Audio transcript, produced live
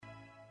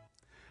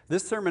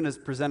This sermon is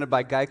presented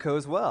by Geico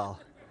as well.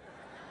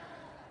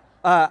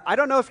 I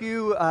don't know if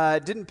you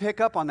didn't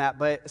pick up on that,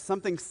 but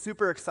something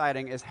super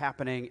exciting is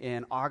happening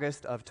in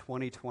August of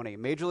 2020.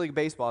 Major League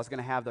Baseball is going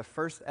to have the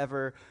first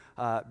ever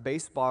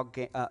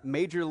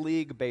Major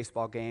League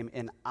Baseball game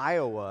in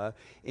Iowa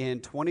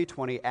in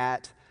 2020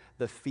 at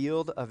the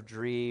Field of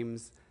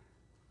Dreams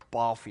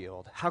ball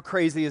field. How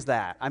crazy is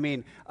that? I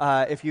mean,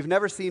 if you've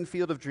never seen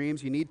Field of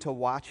Dreams, you need to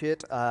watch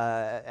it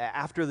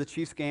after the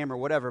Chiefs game or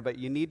whatever, but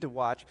you need to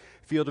watch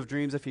Field of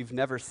Dreams if you've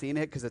never seen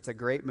it because it's a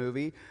great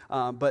movie.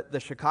 But the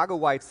Chicago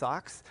White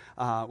Sox,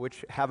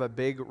 which have a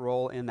big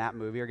role in that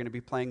movie, are going to be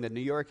playing the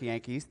New York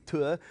Yankees.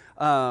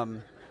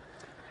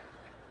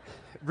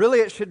 Really,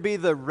 it should be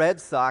the Red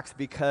Sox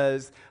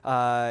because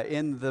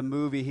in the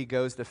movie he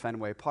goes to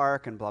Fenway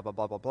Park and blah, blah,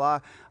 blah, blah,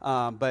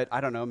 blah. But I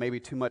don't know, maybe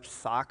too much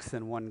Sox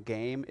in one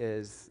game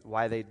is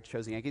why they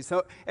chose the Yankees.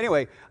 So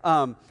anyway,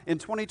 in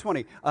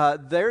 2020,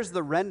 there's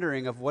the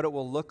rendering of what it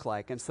will look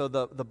like. And so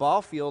the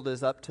ball field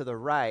is up to the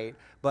right,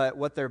 but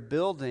what they're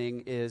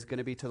building is going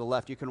to be to the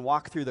left. You can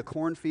walk through the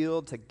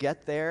cornfield to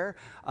get there.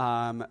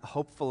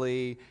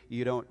 Hopefully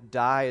you don't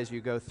die as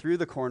you go through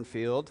the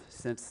cornfield,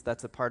 since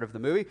that's a part of the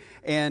movie.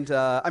 And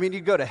I mean,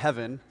 you go to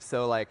heaven,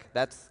 so like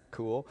that's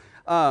cool.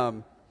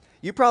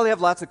 You probably have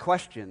lots of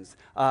questions.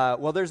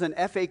 Well, there's an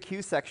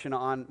FAQ section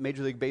on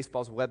Major League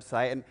Baseball's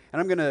website, and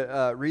I'm going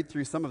to read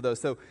through some of those.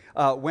 So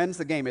when's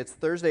the game? It's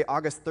Thursday,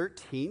 August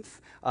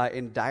 13th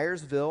in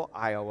Dyersville,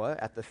 Iowa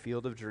at the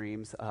Field of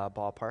Dreams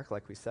ballpark,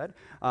 like we said.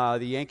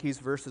 The Yankees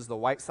versus the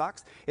White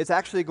Sox. It's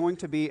actually going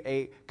to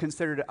be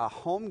considered a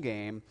home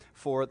game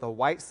for the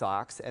White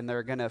Sox, and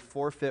they're going to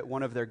forfeit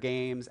one of their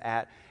games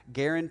at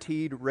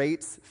Guaranteed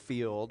Rates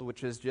Field,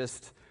 which is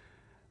just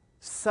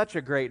such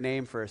a great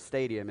name for a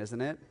stadium,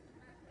 isn't it?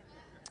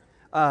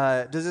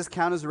 Does this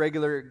count as a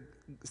regular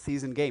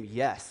season game?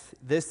 Yes.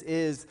 This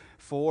is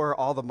for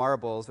all the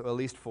marbles, or at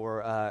least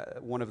for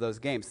one of those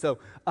games. So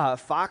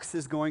Fox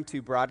is going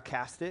to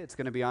broadcast it. It's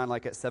going to be on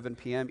like at 7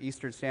 p.m.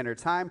 Eastern Standard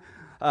Time.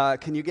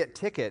 Can you get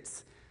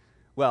tickets?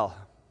 Well,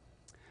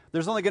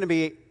 there's only going to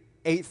be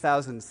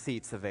 8,000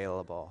 seats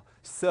available.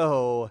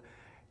 So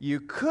you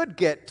could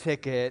get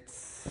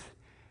tickets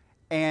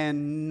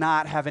and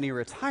not have any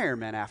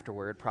retirement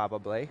afterward,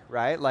 probably,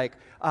 right? Like,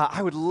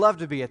 I would love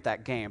to be at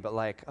that game, but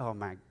like, oh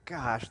my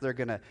gosh, they're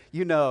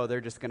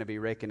just gonna be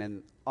raking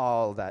in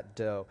all that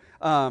dough.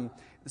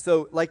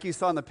 So like you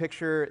saw in the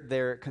picture,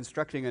 they're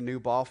constructing a new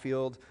ball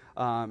field.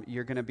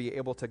 You're gonna be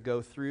able to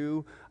go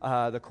through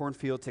the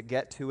cornfield to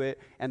get to it,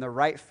 and the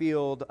right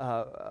field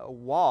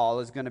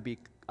wall is gonna be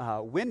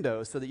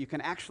windows so that you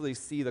can actually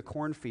see the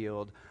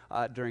cornfield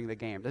during the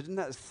game. Doesn't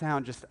that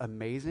sound just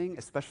amazing,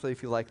 especially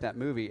if you like that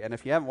movie? And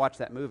if you haven't watched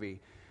that movie,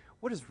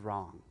 what is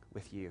wrong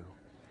with you?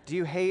 Do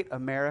you hate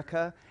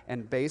America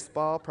and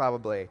baseball?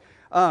 Probably.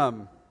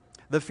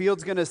 The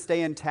field's going to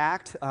stay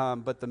intact,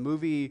 but the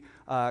movie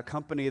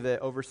company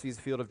that oversees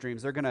Field of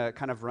Dreams, they're going to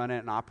kind of run it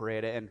and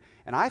operate it.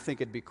 And I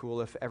think it'd be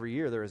cool if every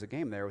year there was a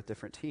game there with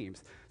different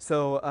teams.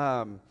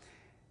 So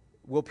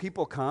will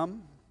people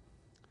come?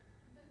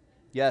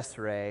 Yes,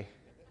 Ray.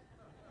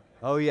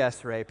 Oh,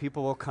 yes, Ray.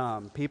 People will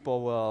come.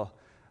 People will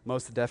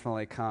most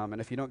definitely come.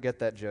 And if you don't get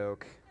that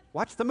joke,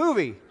 watch the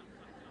movie.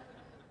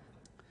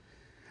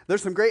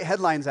 There's some great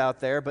headlines out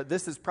there, but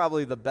this is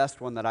probably the best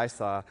one that I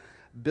saw.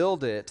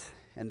 Build it,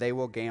 and they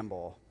will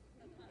gamble.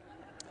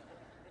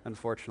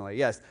 Unfortunately,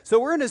 yes. So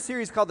we're in a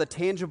series called The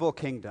Tangible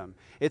Kingdom.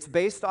 It's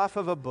based off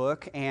of a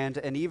book and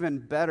an even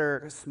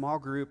better small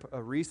group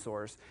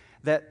resource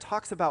that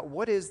talks about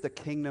what is the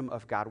kingdom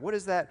of God. What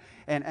is that,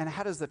 and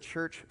how does the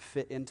church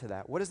fit into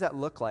that? What does that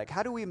look like?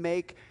 How do we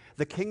make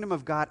the kingdom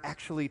of God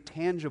actually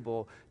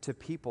tangible to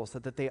people so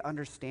that they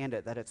understand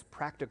it, that it's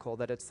practical,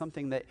 that it's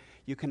something that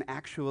you can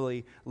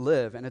actually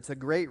live? And it's a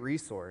great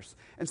resource.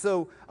 And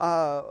so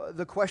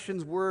the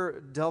questions we're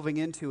delving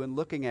into and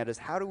looking at is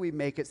how do we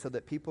make it so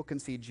that people can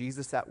see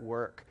Jesus at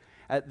work,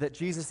 that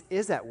Jesus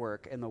is at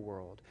work in the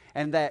world,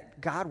 and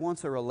that God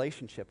wants a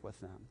relationship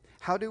with them?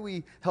 How do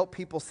we help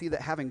people see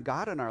that having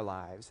God in our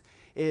lives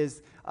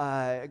is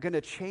going to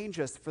change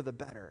us for the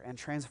better and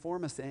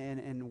transform us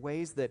in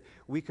ways that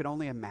we could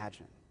only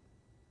imagine?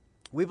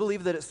 We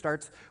believe that it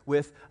starts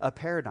with a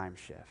paradigm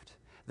shift,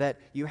 that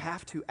you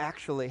have to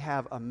actually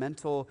have a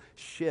mental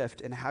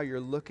shift in how you're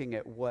looking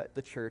at what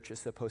the church is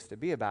supposed to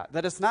be about.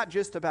 That it's not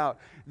just about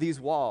these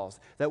walls,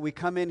 that we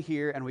come in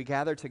here and we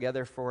gather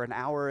together for an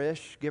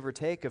hour-ish, give or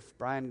take, if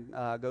Brian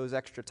goes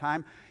extra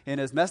time in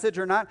his message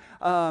or not,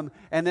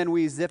 and then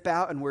we zip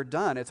out and we're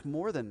done. It's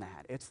more than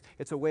that.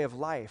 It's a way of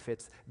life.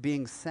 It's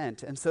being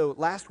sent. And so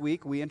last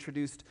week we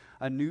introduced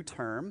a new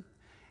term.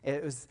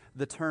 It was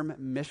the term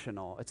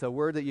missional. It's a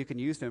word that you can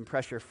use to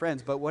impress your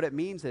friends, but what it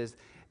means is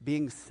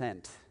being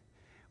sent.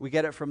 We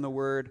get it from the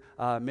word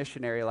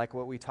missionary, like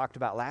what we talked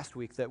about last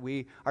week, that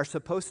we are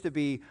supposed to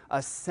be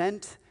a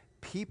sent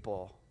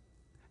people,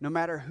 no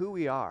matter who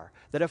we are.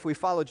 That if we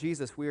follow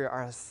Jesus, we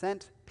are a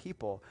sent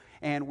people,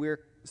 and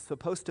we're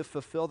supposed to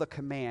fulfill the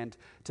command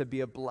to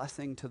be a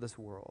blessing to this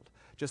world,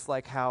 just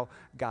like how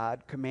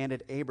God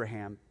commanded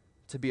Abraham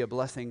to be a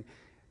blessing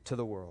to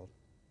the world.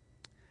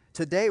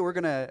 Today, we're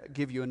going to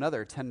give you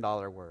another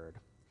 $10 word,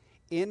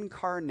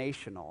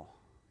 incarnational.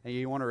 And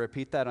you want to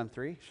repeat that on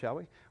 3, shall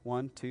we?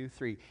 1, 2,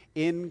 3.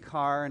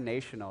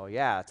 Incarnational.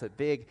 Yeah, it's a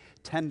big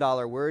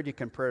 $10 word. You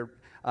can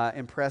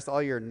impress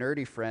all your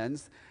nerdy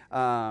friends.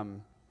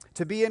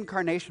 To be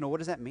incarnational, what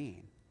does that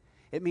mean?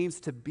 It means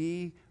to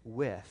be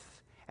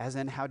with, as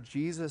in how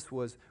Jesus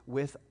was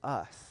with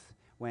us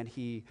when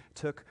he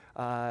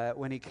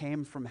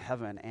came from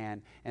heaven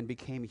and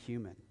became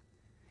human.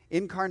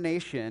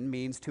 Incarnation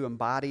means to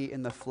embody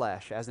in the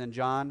flesh, as in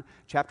John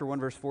chapter 1,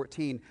 verse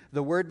 14,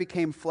 the Word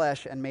became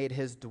flesh and made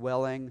his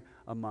dwelling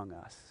among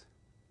us.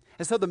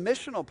 And so the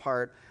missional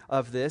part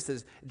of this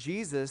is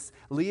Jesus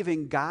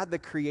leaving God the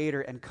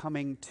Creator and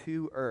coming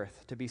to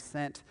earth to be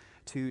sent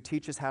to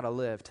teach us how to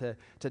live, to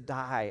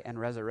die and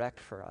resurrect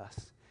for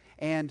us.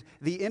 And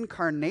the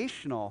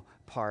incarnational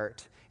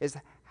part is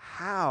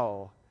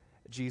how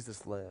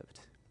Jesus lived,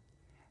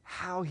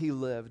 how he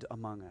lived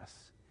among us,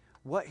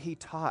 what he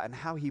taught, and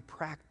how he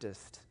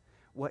practiced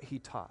what he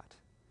taught.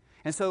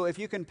 And so if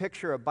you can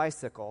picture a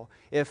bicycle,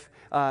 if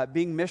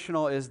being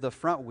missional is the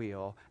front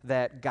wheel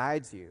that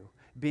guides you,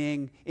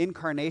 being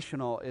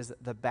incarnational is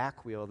the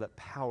back wheel that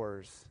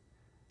powers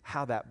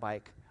how that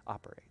bike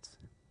operates.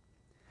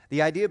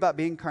 The idea about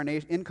being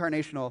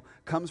incarnational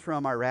comes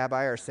from our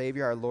rabbi, our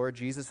Savior, our Lord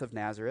Jesus of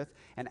Nazareth,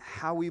 and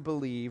how we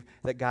believe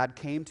that God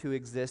came to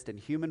exist in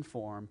human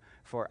form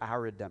for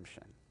our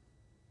redemption.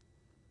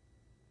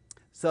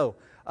 So,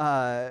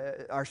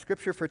 our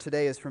scripture for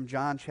today is from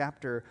John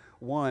chapter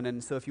 1,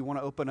 and so if you want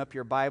to open up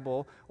your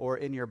Bible or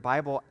in your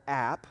Bible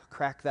app,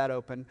 crack that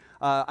open.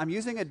 I'm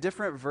using a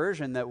different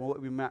version than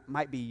what we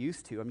might be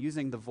used to. I'm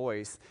using the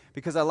Voice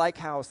because I like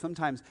how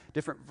sometimes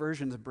different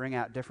versions bring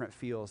out different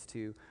feels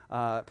to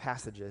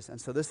passages. And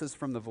so this is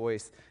from the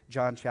Voice,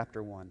 John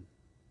chapter 1.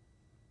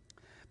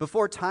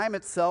 Before time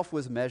itself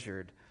was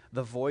measured,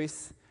 the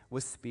Voice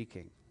was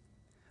speaking.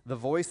 The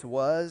Voice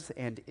was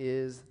and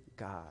is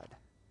God.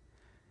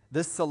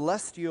 This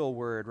celestial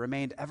word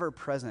remained ever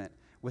present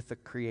with the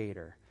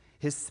Creator.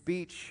 His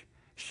speech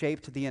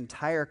shaped the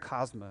entire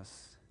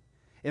cosmos.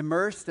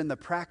 Immersed in the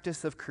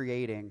practice of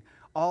creating,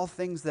 all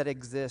things that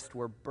exist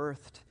were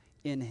birthed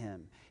in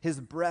him.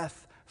 His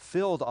breath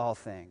filled all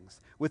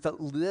things with a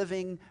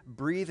living,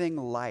 breathing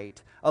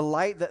light, a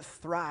light that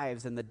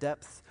thrives in the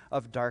depths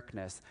of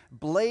darkness,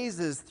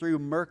 blazes through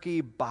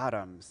murky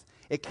bottoms.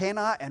 It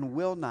cannot and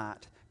will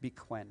not be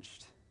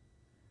quenched.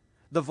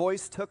 The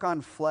Voice took on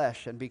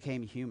flesh and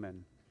became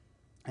human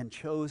and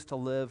chose to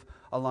live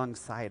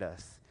alongside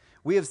us.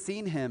 We have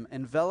seen him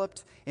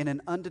enveloped in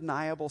an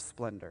undeniable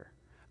splendor,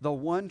 the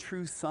one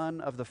true Son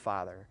of the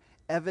Father,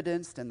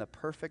 evidenced in the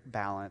perfect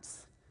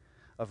balance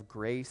of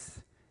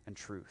grace and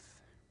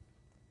truth.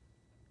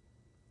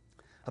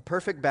 A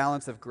perfect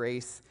balance of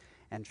grace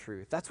and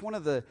truth. That's one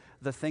of the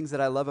things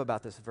that I love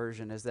about this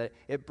version, is that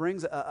it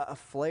brings a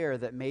flair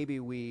that maybe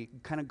we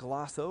kind of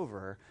gloss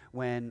over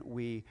when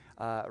we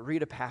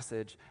read a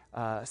passage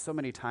so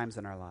many times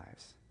in our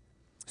lives.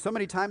 So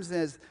many times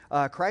as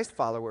Christ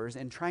followers,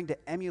 in trying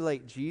to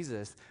emulate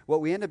Jesus,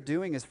 what we end up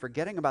doing is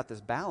forgetting about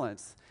this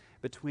balance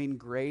between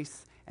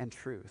grace and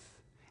truth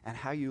and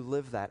how you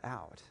live that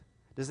out.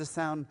 Does this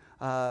sound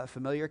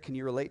familiar? Can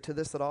you relate to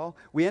this at all?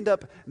 We end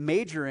up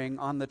majoring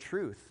on the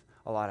truth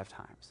a lot of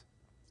times.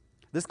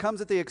 This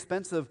comes at the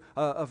expense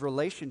of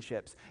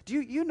relationships. Do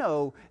you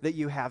know that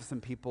you have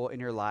some people in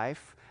your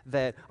life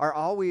that are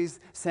always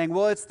saying,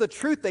 well, it's the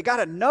truth, they got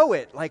to know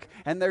it,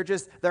 and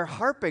they're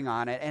harping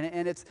on it,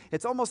 and it's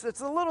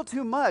a little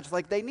too much,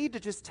 like they need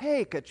to just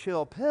take a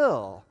chill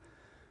pill.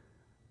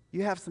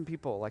 You have some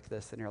people like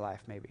this in your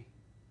life, maybe.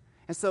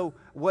 And so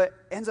what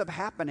ends up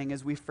happening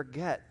is we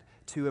forget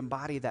to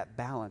embody that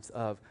balance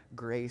of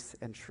grace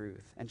and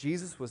truth. And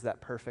Jesus was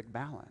that perfect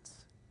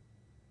balance.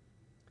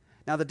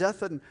 Now, the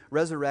death and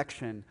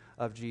resurrection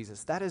of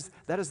Jesus, that is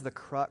the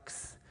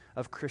crux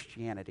of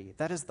Christianity.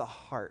 That is the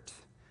heart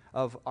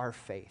of our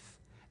faith,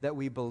 that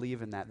we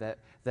believe in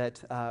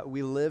that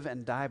we live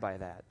and die by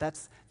that.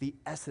 That's the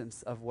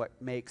essence of what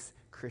makes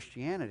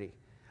Christianity.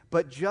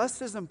 But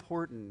just as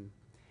important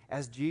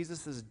as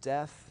Jesus'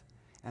 death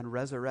and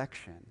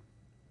resurrection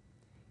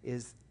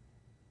is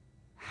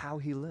how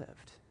he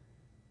lived.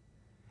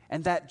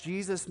 And that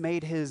Jesus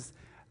made his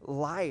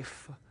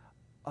life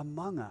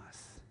among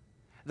us.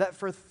 That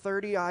for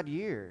 30-odd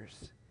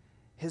years,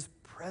 his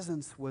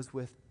presence was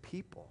with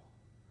people.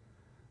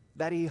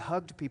 That he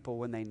hugged people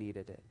when they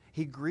needed it.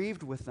 He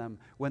grieved with them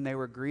when they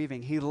were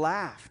grieving. He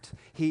laughed.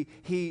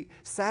 He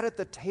sat at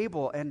the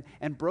table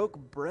and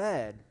broke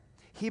bread.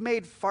 He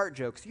made fart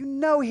jokes. You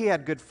know he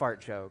had good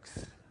fart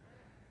jokes.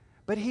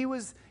 But he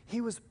was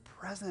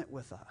present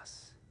with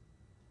us.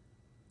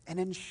 And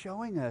in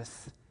showing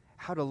us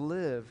how to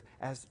live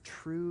as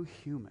true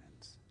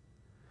humans.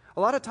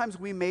 A lot of times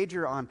we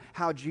major on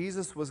how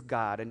Jesus was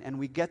God, and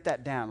we get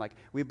that down. Like,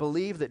 we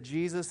believe that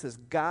Jesus is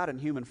God in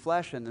human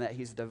flesh and that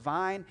he's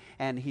divine,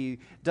 and he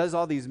does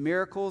all these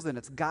miracles, and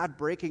it's God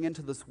breaking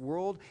into this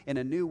world in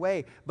a new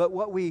way. But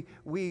what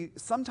we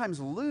sometimes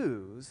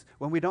lose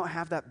when we don't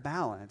have that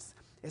balance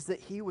is that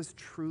he was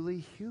truly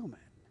human.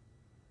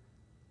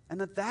 And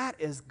that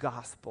is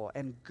gospel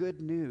and good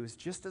news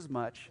just as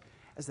much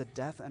as the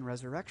death and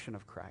resurrection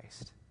of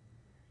Christ.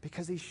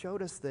 Because he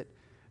showed us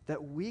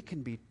that we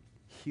can be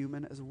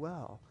human as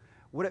well.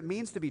 What it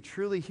means to be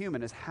truly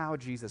human is how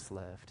Jesus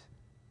lived.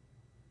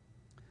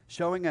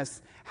 Showing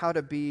us how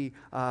to be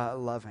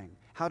loving,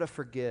 how to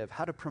forgive,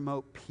 how to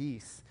promote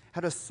peace,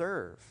 how to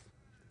serve,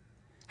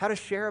 how to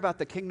share about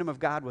the kingdom of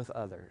God with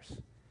others.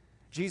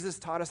 Jesus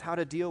taught us how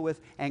to deal with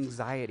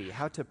anxiety,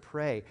 how to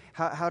pray,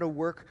 how to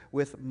work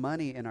with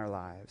money in our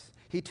lives.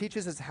 He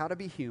teaches us how to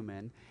be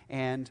human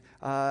and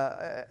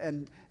how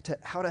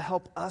to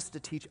help us to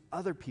teach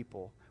other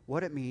people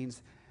what it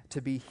means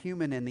to be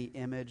human in the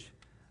image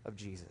of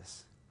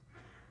Jesus.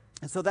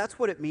 And so that's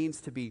what it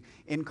means to be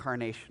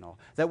incarnational,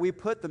 that we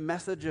put the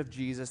message of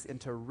Jesus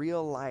into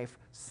real life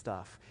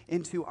stuff,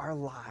 into our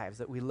lives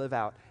that we live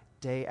out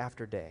day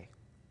after day.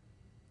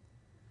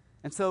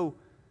 And so,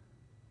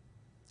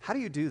 how do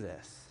you do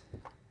this?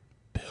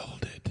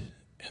 Build it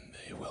and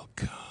they will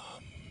come.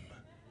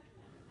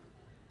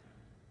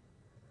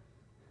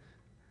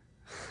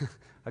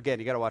 Again,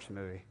 you got to watch the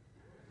movie.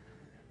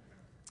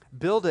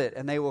 Build it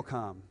and they will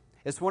come.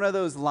 It's one of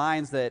those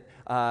lines that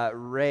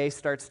Ray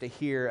starts to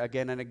hear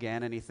again and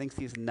again, and he thinks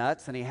he's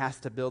nuts, and he has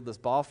to build this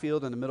ball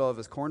field in the middle of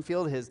his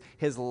cornfield,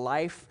 his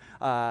life,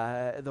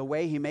 the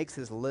way he makes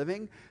his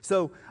living.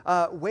 So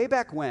way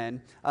back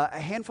when, a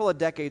handful of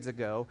decades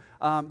ago,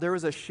 there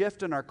was a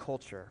shift in our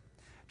culture.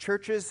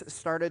 Churches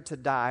started to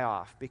die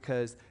off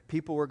because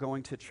people were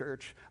going to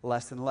church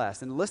less and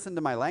less. And listen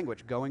to my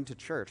language, going to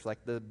church,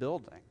 like the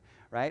building.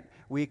 Right?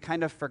 We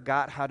kind of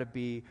forgot how to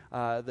be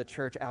the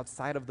church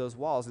outside of those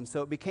walls. And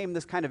so it became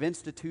this kind of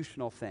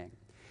institutional thing.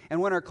 And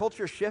when our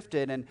culture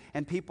shifted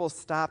and people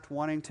stopped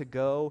wanting to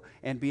go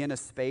and be in a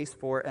space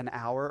for an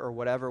hour or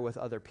whatever with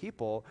other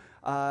people,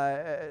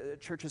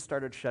 churches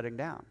started shutting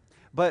down.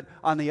 But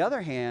on the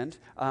other hand,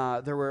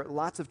 there were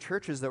lots of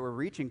churches that were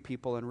reaching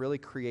people in really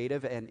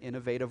creative and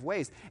innovative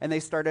ways. And they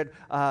started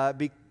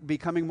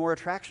becoming more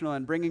attractional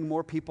and bringing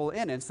more people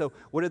in. And so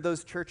what did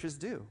those churches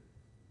do?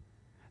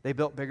 They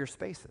built bigger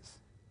spaces.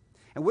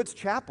 And Woods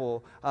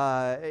Chapel,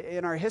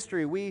 in our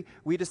history, we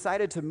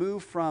decided to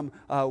move from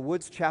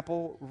Woods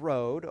Chapel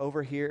Road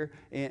over here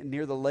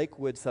near the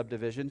Lakewood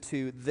subdivision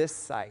to this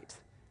site.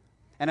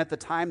 And at the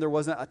time, there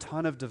wasn't a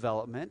ton of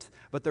development,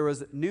 but there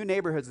was new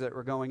neighborhoods that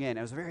were going in.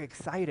 It was very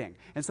exciting.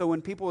 And so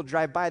when people would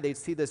drive by, they'd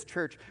see this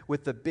church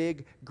with the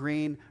big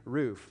green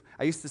roof.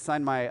 I used to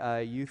sign my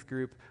youth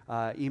group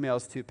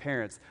emails to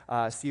parents,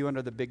 see you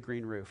under the big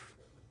green roof.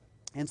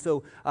 And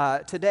so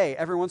today,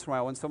 every once in a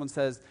while, when someone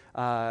says,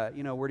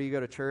 where do you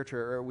go to church,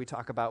 or we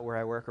talk about where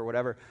I work or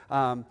whatever,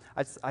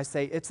 I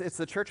say, it's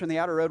the church on the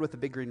outer road with the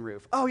big green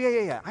roof. Oh,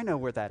 yeah, I know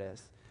where that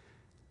is.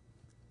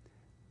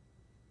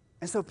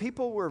 And so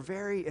people were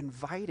very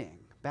inviting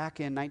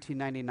back in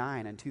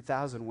 1999 and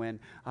 2000 when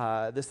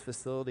this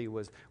facility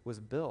was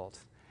built.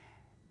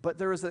 But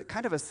there was a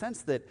kind of a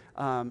sense that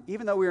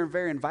even though we were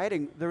very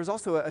inviting, there was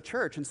also a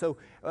church. And so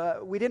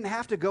we didn't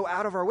have to go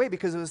out of our way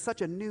because it was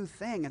such a new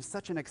thing and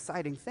such an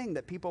exciting thing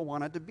that people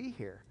wanted to be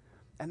here.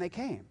 And they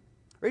came.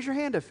 Raise your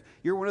hand if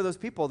you're one of those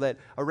people that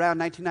around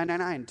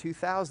 1999,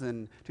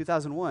 2000,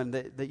 2001,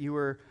 that you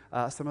were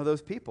some of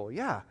those people.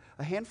 Yeah,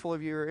 a handful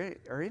of you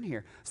are in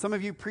here. Some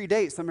of you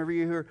predate. Some of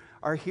you who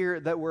are here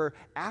that were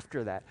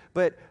after that.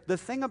 But the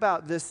thing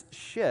about this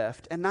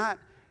shift, and not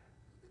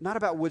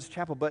about Woods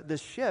Chapel, but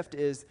this shift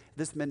is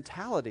this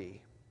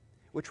mentality,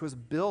 which was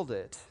build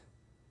it,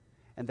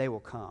 and they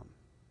will come.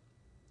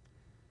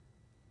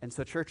 And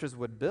so churches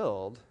would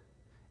build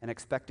and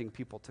expecting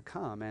people to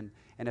come, and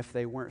if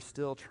they weren't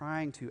still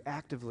trying to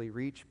actively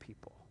reach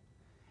people,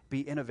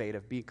 be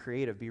innovative, be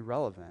creative, be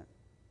relevant,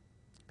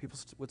 people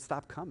would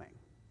stop coming.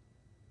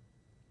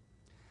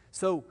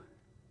 So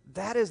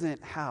that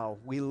isn't how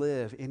we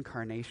live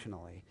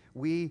incarnationally.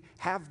 We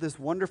have this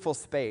wonderful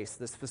space,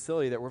 this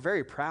facility that we're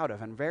very proud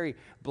of and very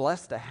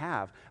blessed to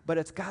have, but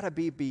it's got to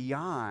be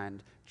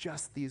beyond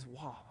just these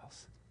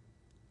walls.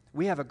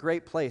 We have a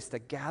great place to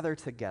gather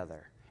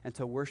together and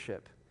to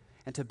worship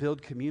and to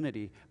build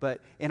community,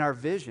 but in our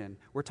vision,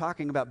 we're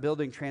talking about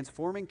building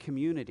transforming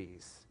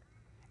communities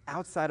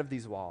outside of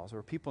these walls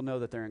where people know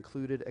that they're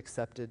included,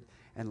 accepted,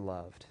 and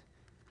loved.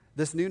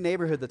 This new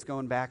neighborhood that's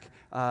going back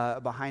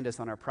behind us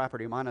on our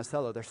property,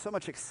 Monticello, there's so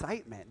much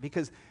excitement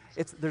because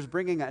there's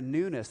bringing a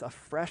newness, a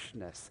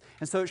freshness.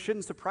 And so it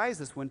shouldn't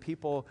surprise us when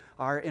people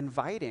are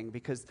inviting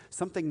because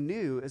something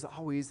new is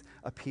always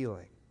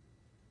appealing.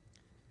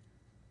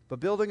 But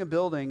building a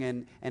building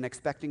and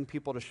expecting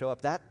people to show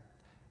up,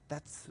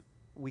 that's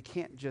we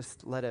can't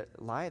just let it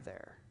lie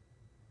there.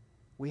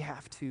 We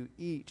have to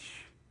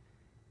each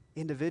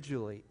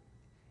individually,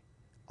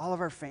 all of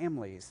our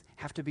families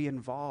have to be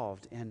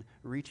involved in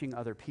reaching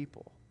other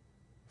people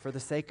for the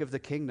sake of the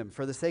kingdom,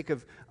 for the sake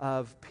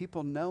of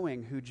people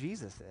knowing who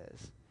Jesus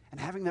is and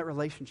having that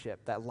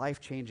relationship, that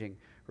life-changing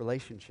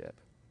relationship.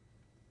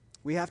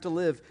 We have to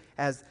live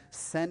as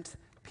sent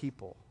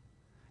people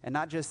and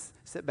not just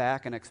sit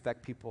back and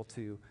expect people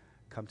to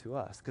come to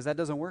us because that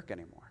doesn't work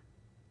anymore.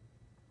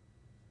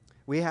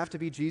 We have to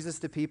be Jesus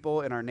to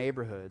people in our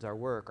neighborhoods, our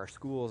work, our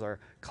schools, our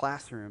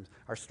classrooms,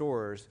 our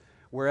stores,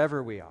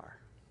 wherever we are.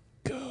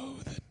 Go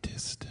the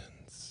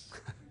distance.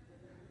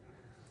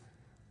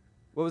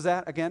 What was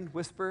that again?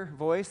 Whisper,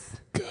 voice?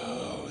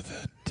 Go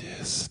the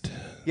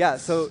distance. Yeah,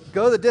 so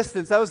go the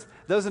distance. That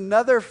was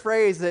another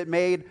phrase that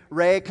made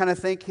Ray kind of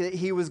think that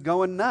he was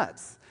going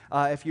nuts,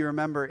 if you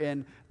remember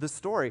in the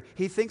story.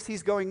 He thinks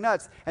he's going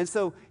nuts. And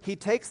so he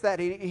takes that.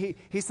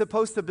 He's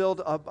supposed to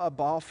build a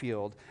ball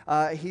field.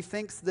 He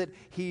thinks that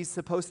he's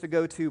supposed to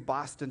go to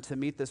Boston to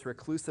meet this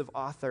reclusive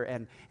author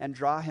and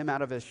draw him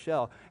out of his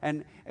shell.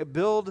 And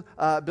build it,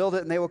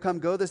 and they will come,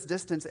 go this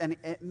distance. And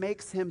it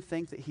makes him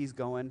think that he's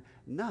going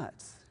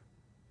nuts.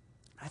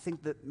 I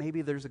think that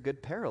maybe there's a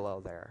good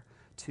parallel there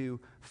to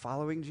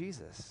following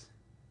Jesus.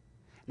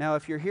 Now,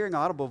 if you're hearing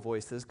audible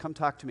voices, come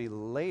talk to me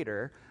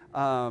later.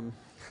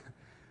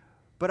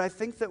 But I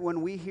think that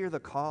when we hear the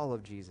call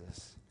of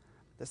Jesus,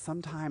 that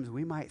sometimes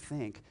we might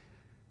think,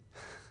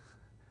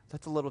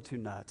 that's a little too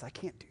nuts. I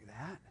can't do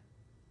that.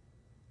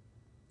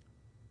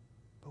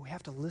 But we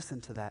have to listen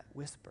to that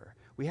whisper.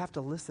 We have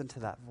to listen to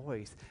that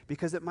voice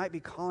because it might be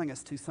calling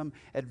us to some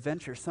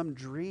adventure, some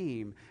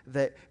dream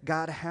that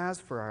God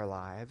has for our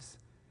lives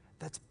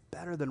that's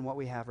better than what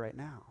we have right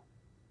now.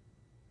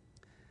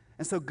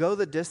 And so go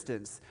the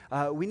distance.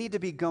 We need to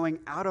be going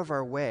out of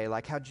our way,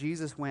 like how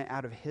Jesus went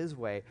out of his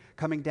way,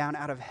 coming down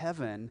out of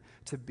heaven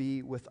to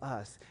be with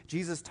us.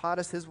 Jesus taught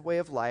us his way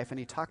of life, and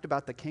he talked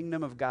about the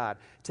kingdom of God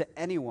to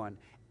anyone,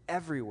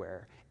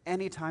 everywhere,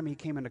 anytime he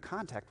came into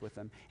contact with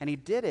them. And he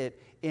did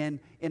it in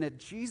a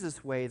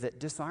Jesus way that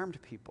disarmed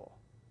people,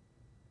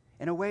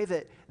 in a way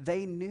that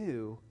they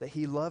knew that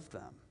he loved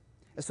them.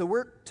 And so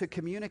we're to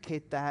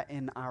communicate that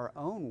in our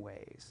own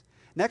ways.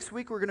 Next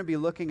week, we're going to be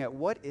looking at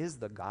what is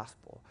the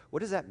gospel. What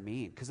does that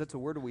mean? Because it's a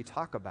word we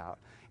talk about.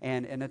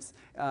 And it's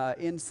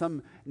in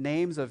some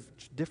names of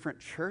different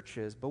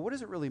churches. But what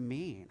does it really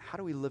mean? How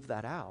do we live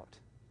that out?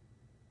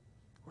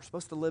 We're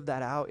supposed to live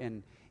that out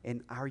in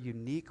our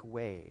unique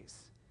ways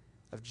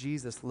of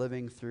Jesus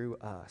living through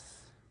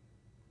us.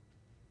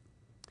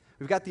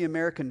 We've got the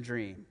American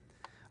dream.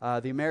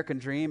 The American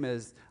dream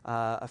is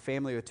a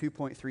family with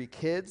 2.3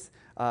 kids,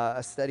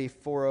 a steady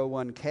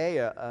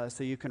 401k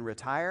so you can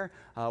retire,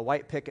 a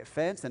white picket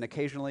fence, and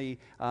occasionally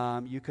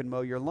you can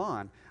mow your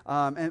lawn.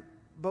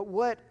 But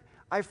what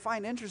I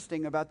find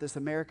interesting about this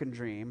American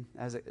dream,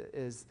 as it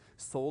is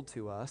sold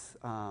to us,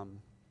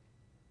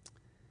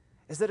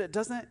 is that it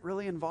doesn't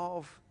really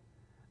involve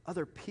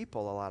other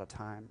people a lot of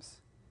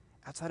times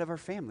outside of our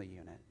family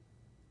unit.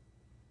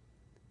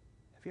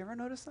 Have you ever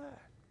noticed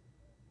that?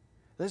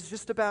 It's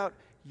just about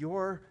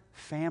your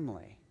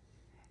family.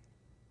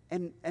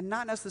 And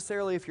not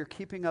necessarily if you're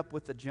keeping up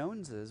with the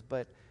Joneses,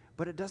 but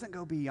it doesn't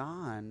go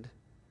beyond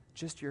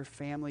just your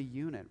family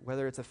unit,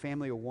 whether it's a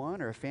family of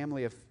one or a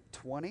family of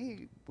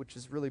 20, which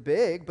is really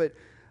big, but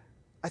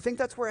I think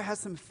that's where it has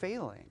some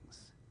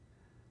failings.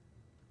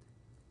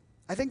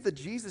 I think the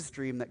Jesus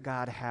dream that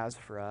God has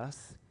for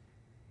us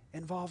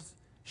involves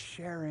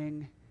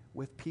sharing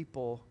with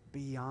people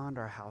beyond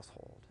our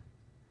household,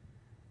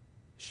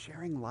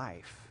 sharing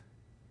life,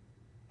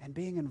 and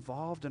being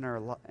involved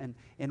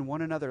in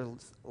one another's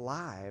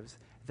lives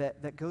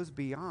that goes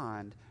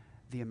beyond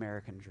the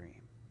American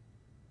dream.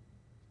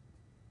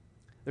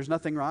 There's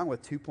nothing wrong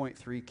with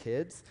 2.3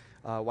 kids,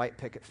 white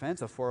picket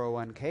fence, a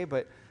 401k,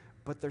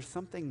 but there's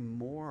something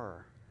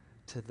more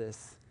to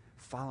this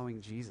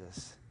following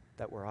Jesus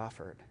that we're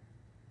offered.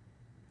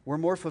 We're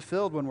more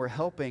fulfilled when we're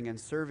helping and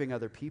serving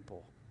other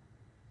people.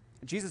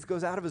 And Jesus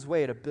goes out of his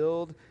way to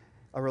build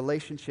a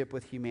relationship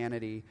with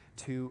humanity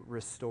to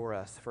restore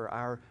us for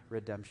our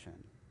redemption.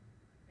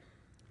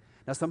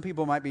 Now, some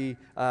people might be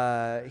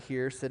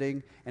here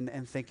sitting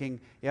and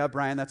thinking, yeah,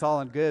 Brian, that's all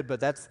and good, but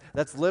that's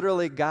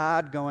literally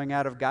God going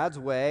out of God's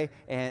way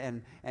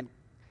and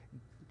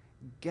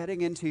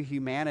getting into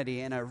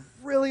humanity in a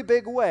really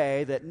big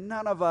way that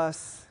none of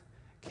us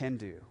can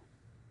do.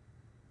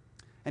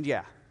 And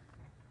yeah,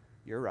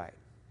 you're right.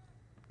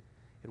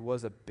 It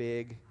was a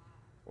big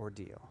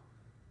ordeal.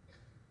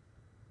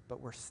 But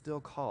we're still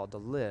called to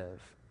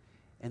live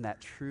in that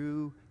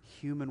true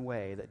human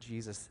way that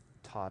Jesus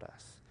taught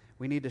us.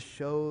 We need to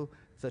show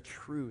the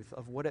truth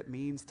of what it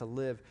means to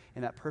live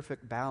in that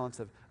perfect balance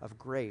of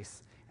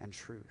grace and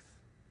truth,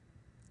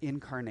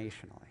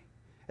 incarnationally.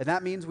 And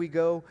that means we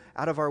go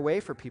out of our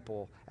way for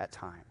people at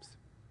times.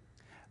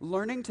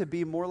 Learning to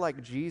be more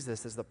like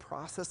Jesus is the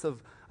process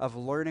of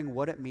learning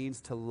what it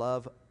means to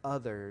love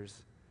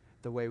others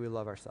the way we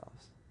love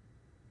ourselves.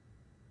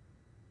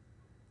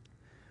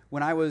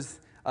 When I was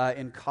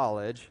in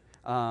college,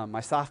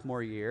 my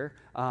sophomore year,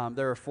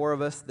 there were 4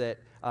 of us that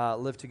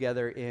lived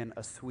together in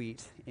a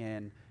suite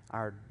in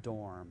our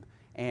dorm.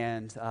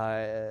 And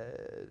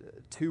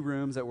 2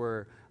 rooms that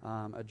were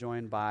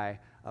adjoined by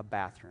a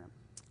bathroom.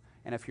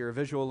 And if you're a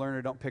visual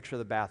learner, don't picture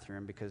the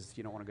bathroom because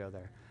you don't want to go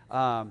there.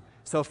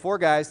 So 4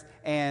 guys,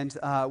 and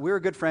we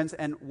were good friends.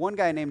 And one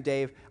guy named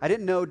Dave, I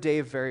didn't know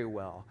Dave very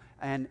well.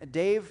 And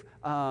Dave,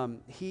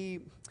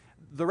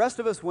 the rest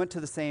of us went to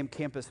the same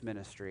campus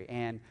ministry,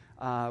 and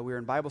we were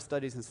in Bible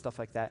studies and stuff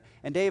like that.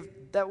 And Dave,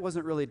 that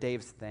wasn't really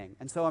Dave's thing.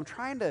 And so I'm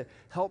trying to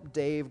help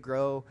Dave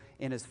grow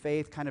in his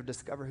faith, kind of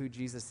discover who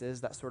Jesus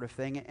is, that sort of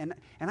thing. And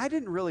I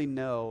didn't really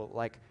know,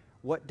 like,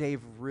 what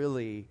Dave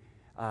really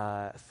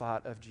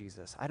thought of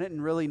Jesus. I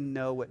didn't really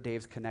know what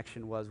Dave's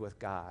connection was with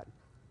God,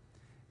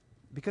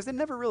 because they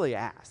never really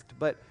asked.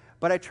 But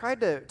I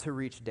tried to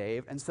reach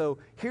Dave, and so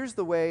here's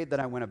the way that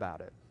I went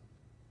about it.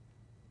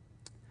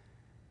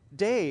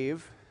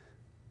 Dave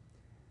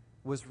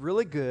was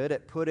really good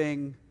at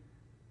putting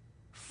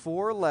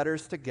 4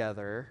 letters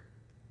together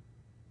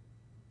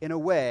in a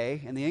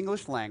way, in the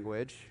English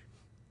language.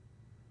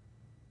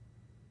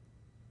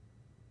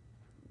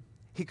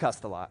 He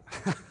cussed a lot.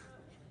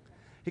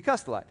 He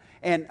cussed a lot.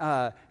 And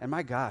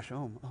my gosh,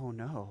 oh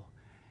no.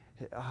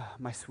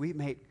 My sweet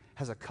mate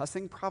has a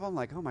cussing problem,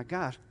 like, oh my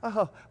gosh,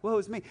 woe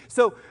is me.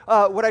 So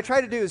what I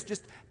try to do is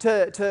just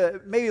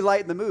to maybe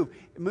lighten the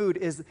mood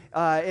is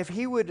if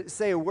he would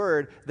say a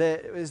word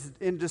that is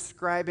in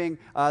describing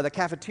the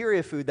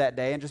cafeteria food that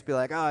day and just be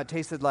like, it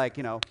tasted like,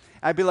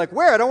 I'd be like,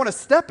 where? I don't want to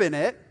step in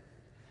it.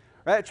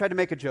 Right? I tried to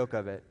make a joke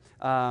of it.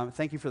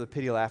 Thank you for the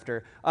pity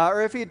laughter.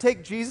 Or if he'd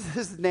take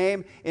Jesus'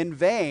 name in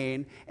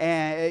vain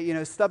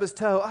and, stub his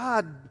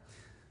toe,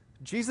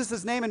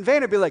 Jesus' name in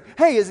vain, I'd be like,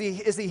 hey, is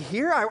he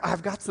here?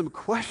 I've got some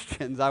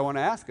questions I want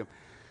to ask him.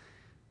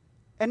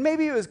 And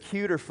maybe it was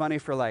cute or funny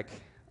for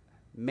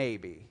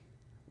maybe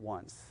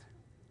once.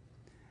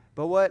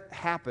 But what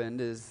happened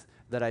is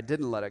that I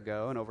didn't let it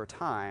go, and over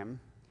time,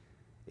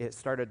 it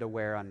started to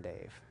wear on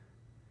Dave.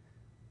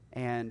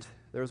 And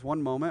there was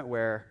one moment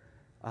where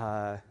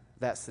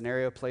that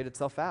scenario played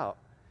itself out.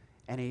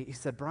 And he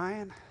said,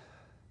 Brian,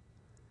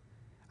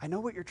 I know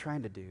what you're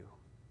trying to do.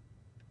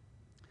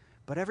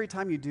 But every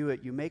time you do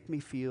it, you make me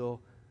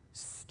feel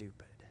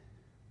stupid.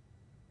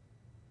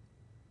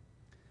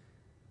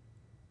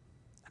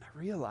 And I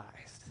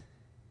realized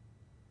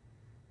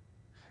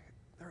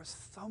there was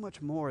so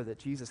much more that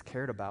Jesus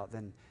cared about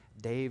than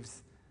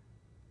Dave's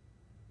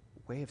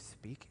way of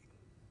speaking.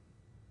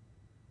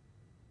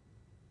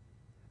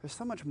 There's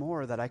so much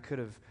more that I could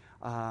have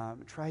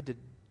tried to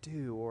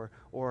do,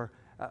 or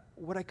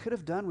what I could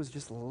have done was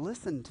just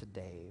listen to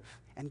Dave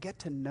and get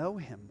to know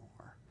him more.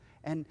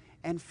 And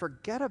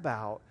forget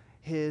about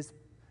his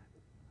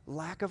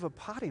lack of a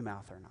potty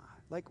mouth or not.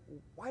 Like,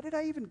 why did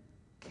I even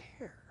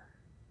care?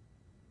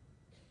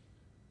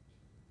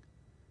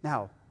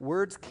 Now,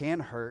 words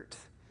can hurt,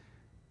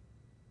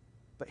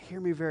 but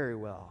hear me very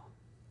well.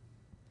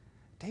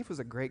 Dave was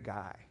a great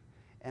guy,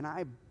 and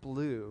I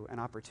blew an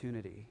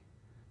opportunity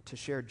to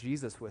share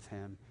Jesus with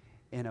him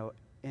in a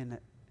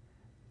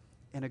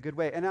good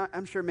way. And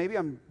I'm sure maybe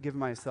I'm giving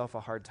myself a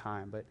hard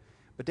time,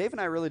 but Dave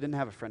and I really didn't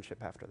have a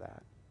friendship after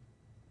that.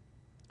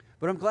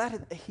 But I'm glad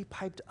that he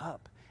piped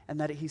up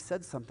and that he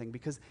said something,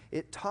 because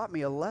it taught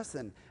me a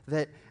lesson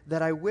that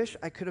I wish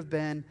I could have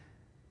been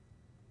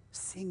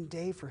seeing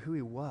Dave for who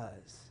he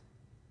was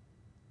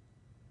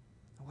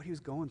and what he was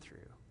going through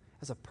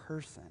as a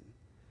person,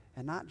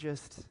 and not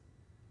just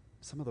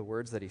some of the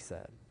words that he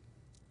said.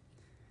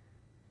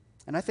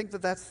 And I think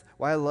that that's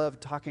why I love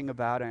talking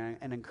about and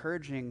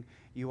encouraging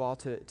you all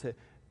to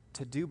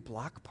do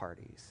block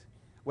parties,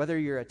 whether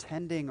you're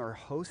attending or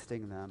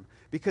hosting them,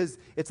 because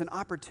it's an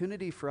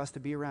opportunity for us to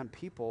be around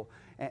people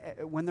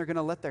when they're going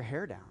to let their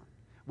hair down,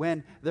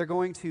 when they're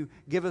going to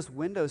give us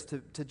windows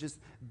to just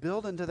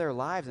build into their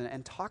lives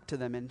and talk to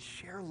them and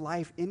share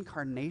life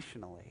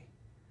incarnationally,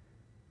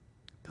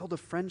 build a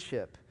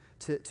friendship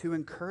to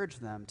encourage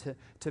them,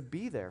 to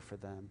be there for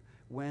them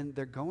when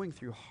they're going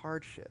through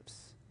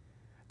hardships.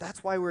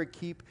 That's why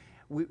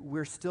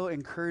we're still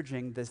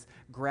encouraging this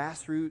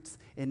grassroots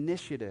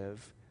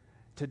initiative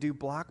to do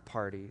block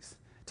parties,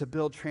 to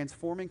build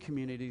transforming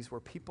communities where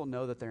people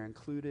know that they're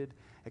included,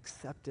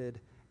 accepted,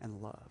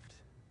 and loved.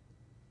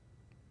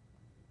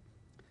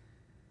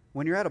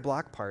 When you're at a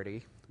block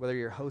party, whether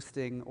you're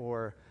hosting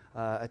or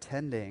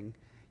attending,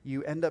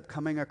 you end up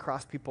coming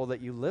across people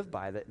that you live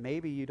by that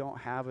maybe you don't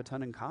have a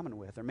ton in common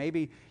with, or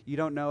maybe you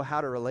don't know how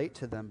to relate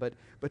to them,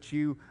 but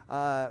you,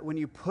 when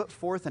you put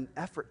forth an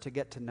effort to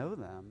get to know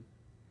them,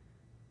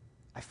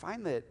 I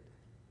find that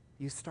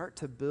you start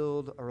to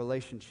build a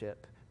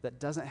relationship that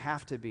doesn't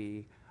have to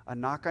be a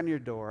knock on your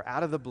door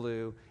out of the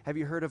blue. Have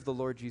you heard of the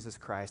Lord Jesus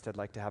Christ? I'd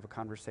like to have a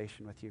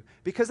conversation with you.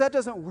 Because that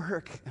doesn't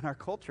work in our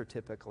culture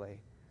typically.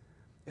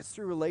 It's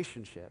through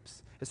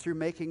relationships. It's through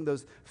making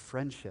those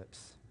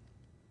friendships.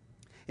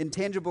 In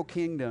Tangible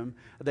Kingdom,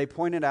 they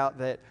pointed out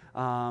that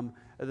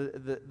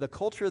the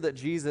culture that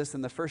Jesus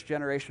and the first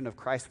generation of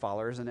Christ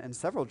followers and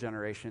several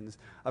generations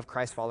of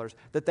Christ followers,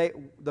 that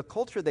the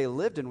culture they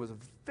lived in was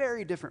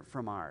very different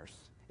from ours,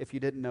 if you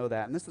didn't know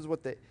that. And this is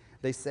what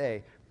they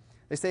say.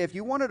 They say if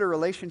you wanted a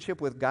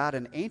relationship with God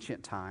in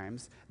ancient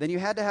times, then you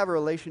had to have a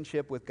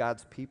relationship with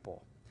God's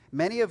people,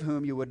 many of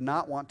whom you would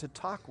not want to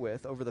talk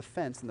with over the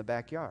fence in the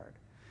backyard.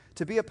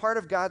 To be a part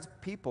of God's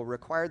people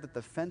required that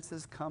the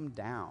fences come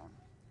down,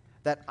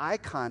 that eye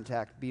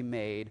contact be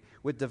made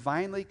with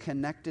divinely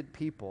connected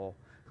people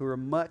who are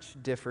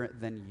much different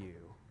than you.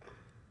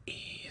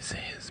 Ease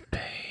his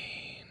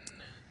pain.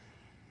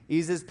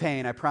 Ease his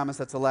pain. I promise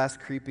that's the last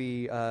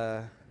creepy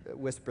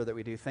whisper that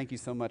we do. Thank you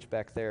so much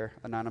back there,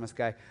 anonymous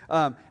guy.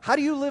 How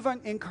do you live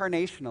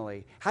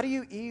incarnationally? How do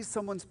you ease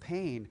someone's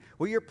pain?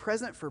 Well, you're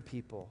present for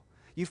people.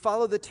 You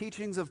follow the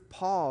teachings of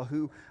Paul,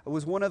 who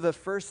was one of the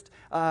first,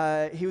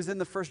 he was in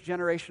the first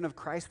generation of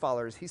Christ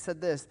followers. He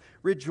said this: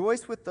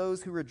 rejoice with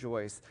those who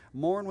rejoice,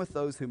 mourn with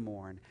those who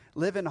mourn,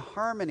 live in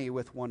harmony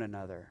with one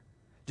another.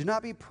 Do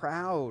not be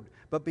proud,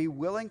 but be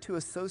willing to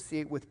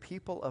associate with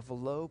people of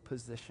low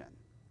position.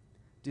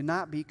 Do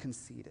not be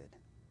conceited.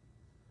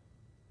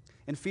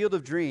 In Field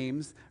of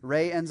Dreams,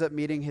 Ray ends up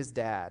meeting his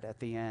dad at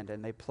the end,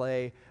 and they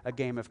play a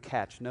game of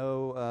catch.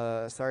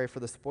 No, sorry for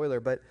the spoiler,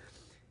 but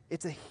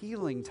it's a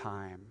healing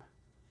time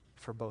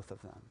for both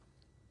of them.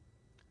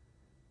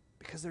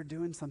 Because they're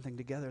doing something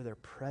together, they're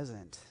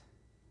present.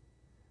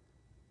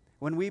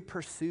 When we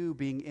pursue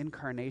being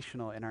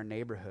incarnational in our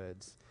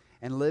neighborhoods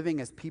and living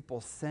as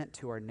people sent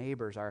to our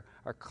neighbors, our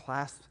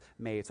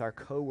classmates, our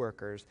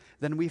coworkers,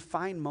 then we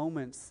find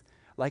moments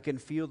like in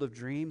Field of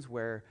Dreams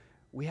where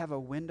we have a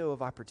window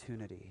of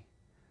opportunity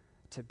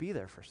to be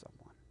there for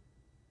someone,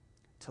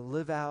 to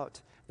live out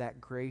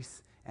that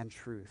grace and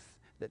truth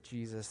that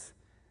Jesus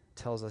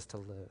tells us to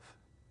live.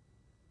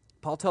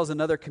 Paul tells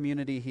another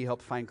community he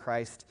helped find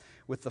Christ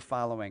with the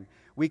following: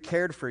 we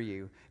cared for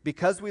you.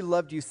 Because we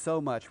loved you so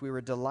much, we were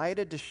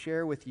delighted to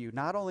share with you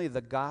not only the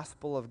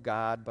gospel of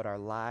God, but our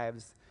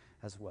lives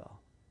as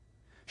well.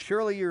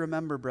 Surely you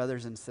remember,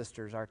 brothers and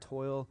sisters, our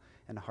toil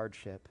and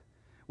hardship.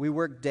 We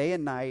work day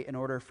and night in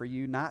order for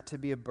you not to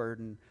be a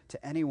burden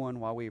to anyone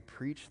while we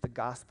preach the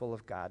gospel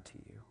of God to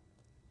you.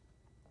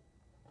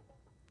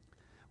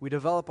 We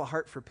develop a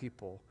heart for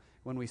people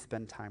when we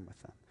spend time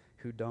with them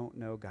who don't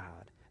know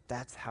God.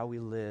 That's how we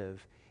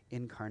live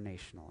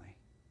incarnationally.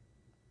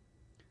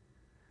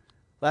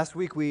 Last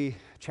week, we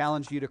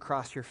challenged you to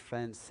cross your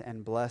fence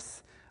and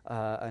bless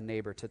a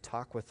neighbor, to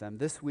talk with them.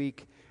 This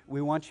week,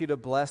 we want you to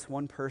bless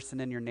one person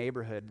in your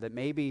neighborhood that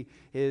maybe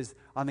is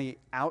on the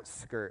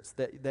outskirts,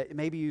 that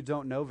maybe you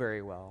don't know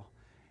very well,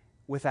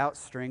 without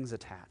strings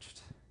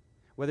attached.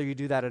 Whether you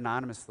do that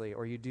anonymously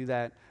or you do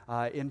that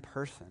in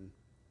person.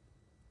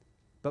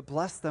 But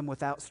bless them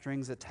without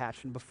strings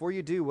attached. And before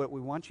you do, what we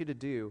want you to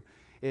do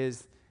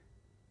is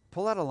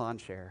pull out a lawn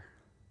chair,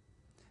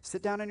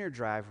 sit down in your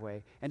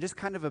driveway, and just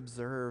kind of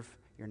observe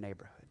your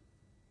neighborhood.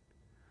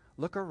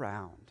 Look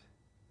around.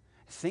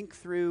 Think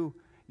through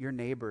your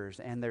neighbors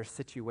and their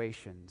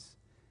situations.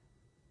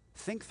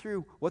 Think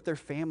through what their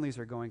families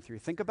are going through.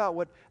 Think about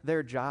what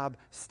their job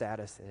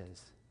status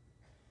is.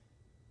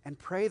 And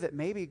pray that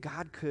maybe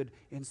God could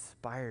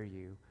inspire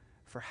you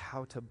for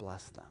how to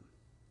bless them.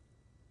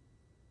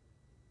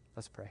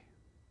 Let's pray.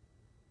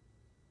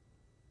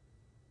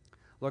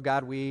 Lord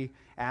God, we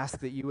ask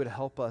that you would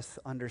help us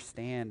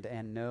understand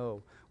and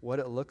know what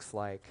it looks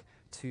like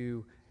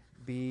to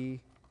be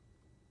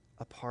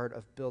a part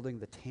of building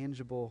the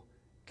tangible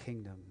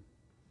kingdom.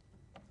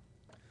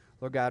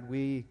 Lord God,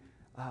 we're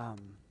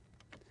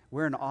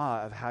in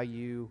awe of how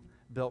you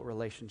built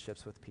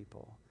relationships with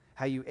people,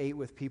 how you ate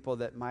with people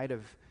that might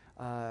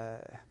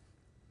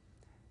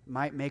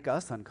make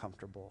us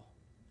uncomfortable,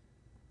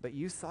 but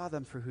you saw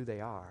them for who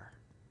they are,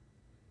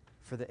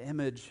 for the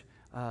image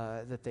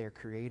that they are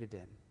created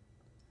in,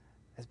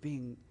 as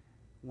being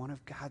one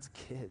of God's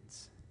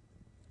kids.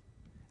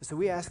 So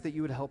we ask that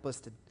you would help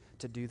us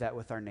to do that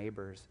with our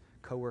neighbors,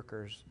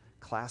 coworkers,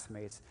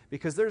 classmates,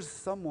 because there's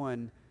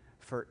someone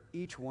for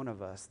each one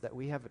of us that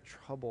we have a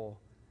trouble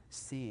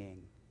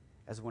seeing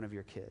as one of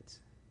your kids.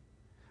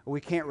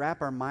 We can't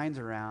wrap our minds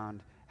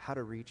around how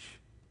to reach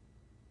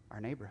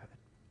our neighborhood.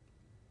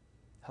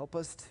 Help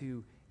us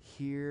to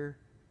hear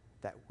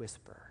that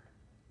whisper,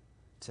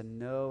 to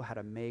know how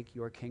to make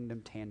your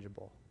kingdom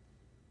tangible.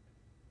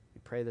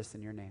 We pray this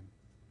in your name.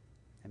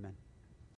 Amen.